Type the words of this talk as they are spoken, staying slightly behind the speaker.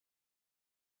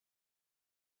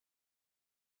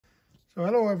So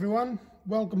hello everyone,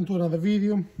 welcome to another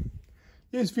video.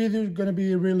 This video is going to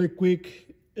be really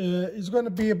quick. It's going to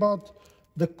be about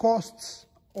the costs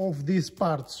of these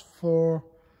parts for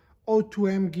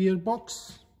O2M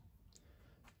gearbox,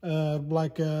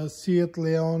 like a Seat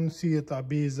Leon, Seat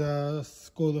Ibiza,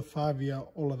 Skoda Fabia,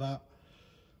 all of that.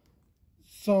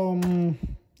 So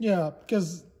yeah,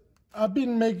 because I've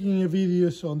been making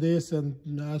videos on this and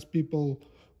as people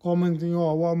commenting,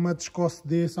 oh, how much cost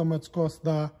this, how much cost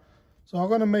that. So I'm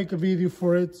gonna make a video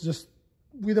for it, just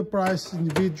with a price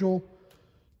individual,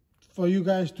 for you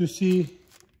guys to see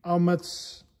how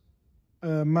much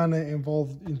money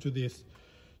involved into this.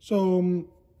 So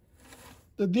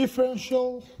the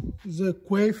differential is a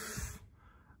quaife.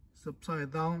 It's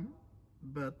upside down,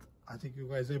 but I think you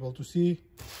guys are able to see,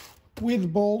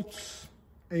 with bolts,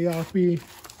 ARP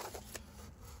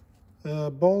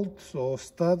bolts or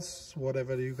studs,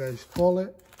 whatever you guys call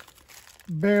it,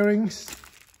 bearings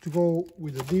to go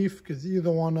with the diff, because you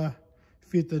don't want to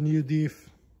fit a new diff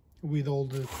with all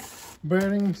the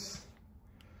bearings.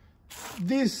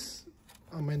 This,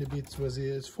 how many bits was it?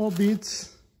 It's 4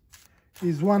 bits,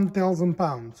 is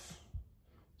 £1,000.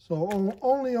 So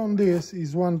only on this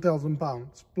is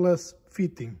 £1,000 plus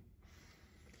fitting.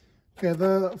 Okay,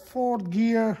 the 4th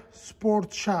gear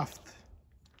sport shaft.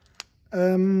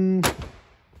 Normally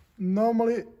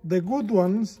the good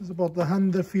ones is about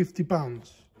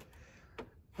 £150.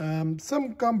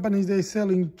 Some companies, they're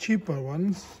selling cheaper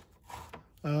ones,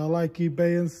 like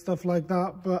eBay and stuff like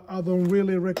that, but I don't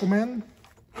really recommend.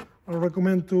 I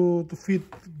recommend to fit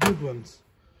good ones.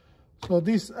 So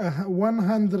this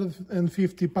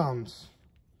 £150.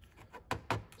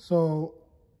 So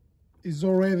it's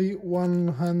already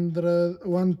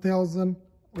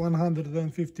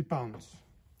 £1,150.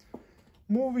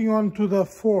 Moving on to the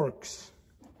forks.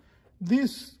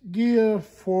 These gear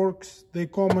forks, they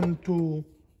common to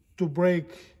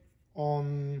break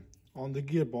on the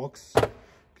gearbox,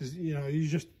 because you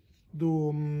just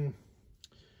do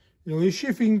you're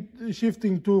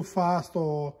shifting too fast,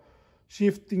 or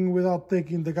shifting without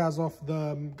taking the gas off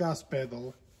the gas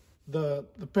pedal, the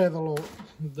pedal, or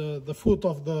the foot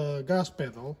of the gas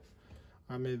pedal.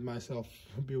 I made myself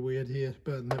a bit weird here,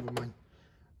 but never mind.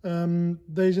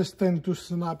 They just tend to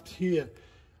snap here,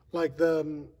 like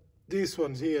these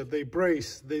ones here, they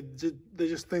brace, they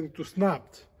just tend to snap,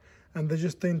 and they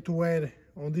just tend to wear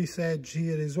on this edge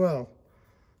here as well.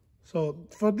 So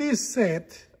for this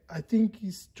set, I think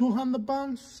it's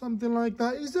 £200, something like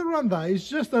that. It's around that. It's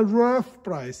just a rough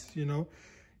price,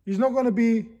 It's not going to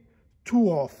be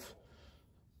too off.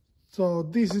 So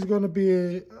this is going to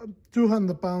be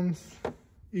 £200,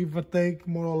 if I take,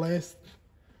 more or less.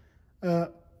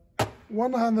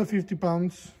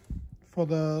 £150 for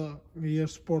the rear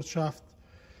sport shaft.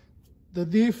 The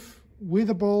diff with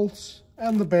the bolts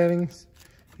and the bearings,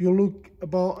 you look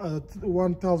about at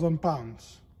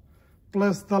 £1,000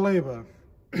 plus the labor.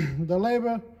 The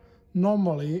labor,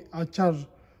 normally I charge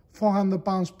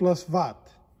 £400 plus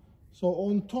VAT. So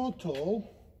on total,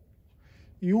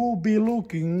 you will be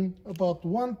looking about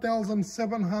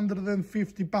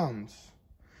 £1,750,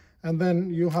 and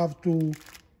then you have to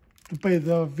pay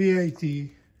the VAT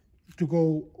to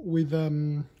go with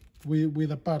the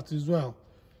parts as well.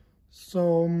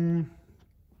 So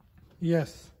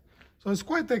yes, so it's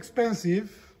quite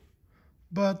expensive,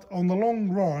 but on the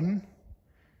long run,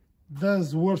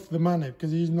 that's worth the money,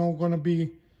 because he's not going to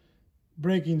be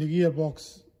breaking the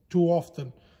gearbox too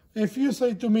often. If you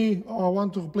say to me, oh, I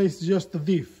want to replace just the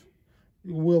diff,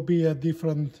 it will be a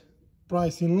different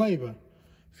price in labor.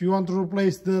 If you want to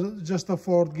replace just the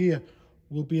 4th gear,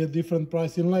 will be a different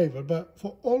price in labor. But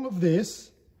for all of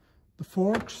this, the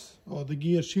forks or the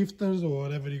gear shifters or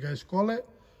whatever you guys call it,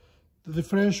 the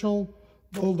differential,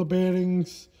 all the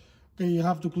bearings, okay, you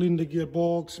have to clean the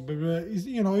gearbox, but it's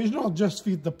not just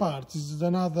fit the parts, it's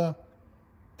another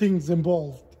things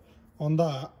involved on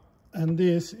that, and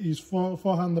this is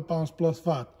 £400 plus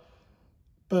VAT.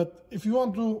 But if you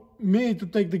want me to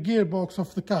take the gearbox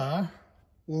off the car,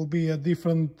 will be a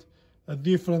different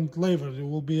labor. It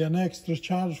will be an extra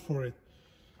charge for it.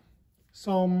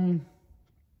 So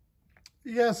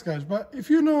yes guys, but if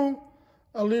you know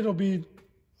a little bit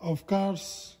of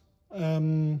cars,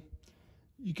 you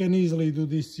can easily do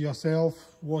this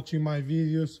yourself, watching my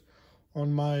videos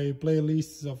on my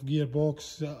playlists of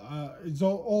gearbox. It's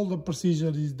all the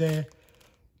procedure is there.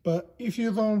 But if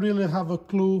you don't really have a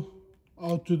clue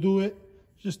how to do it,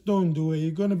 just don't do it.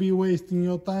 You're going to be wasting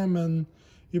your time, and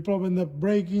you probably end up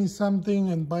breaking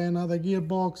something and buy another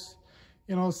gearbox.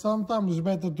 Sometimes it's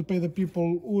better to pay the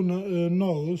people who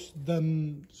knows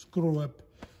than screw up.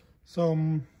 So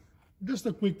just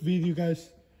a quick video,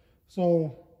 guys.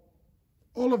 So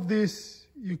all of this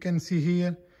you can see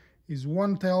here is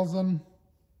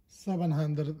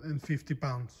 1,750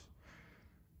 pounds.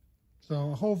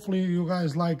 So hopefully you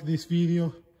guys like this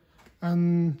video,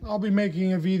 and I'll be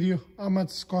making a video how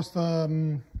much cost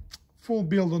full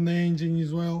build on the engine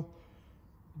as well,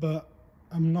 but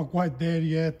I'm not quite there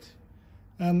yet.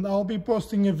 And I'll be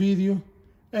posting a video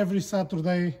every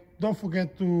Saturday. Don't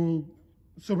forget to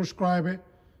subscribe it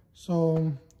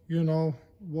so you know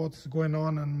what's going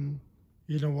on and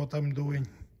you know what I'm doing.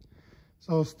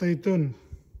 So stay tuned.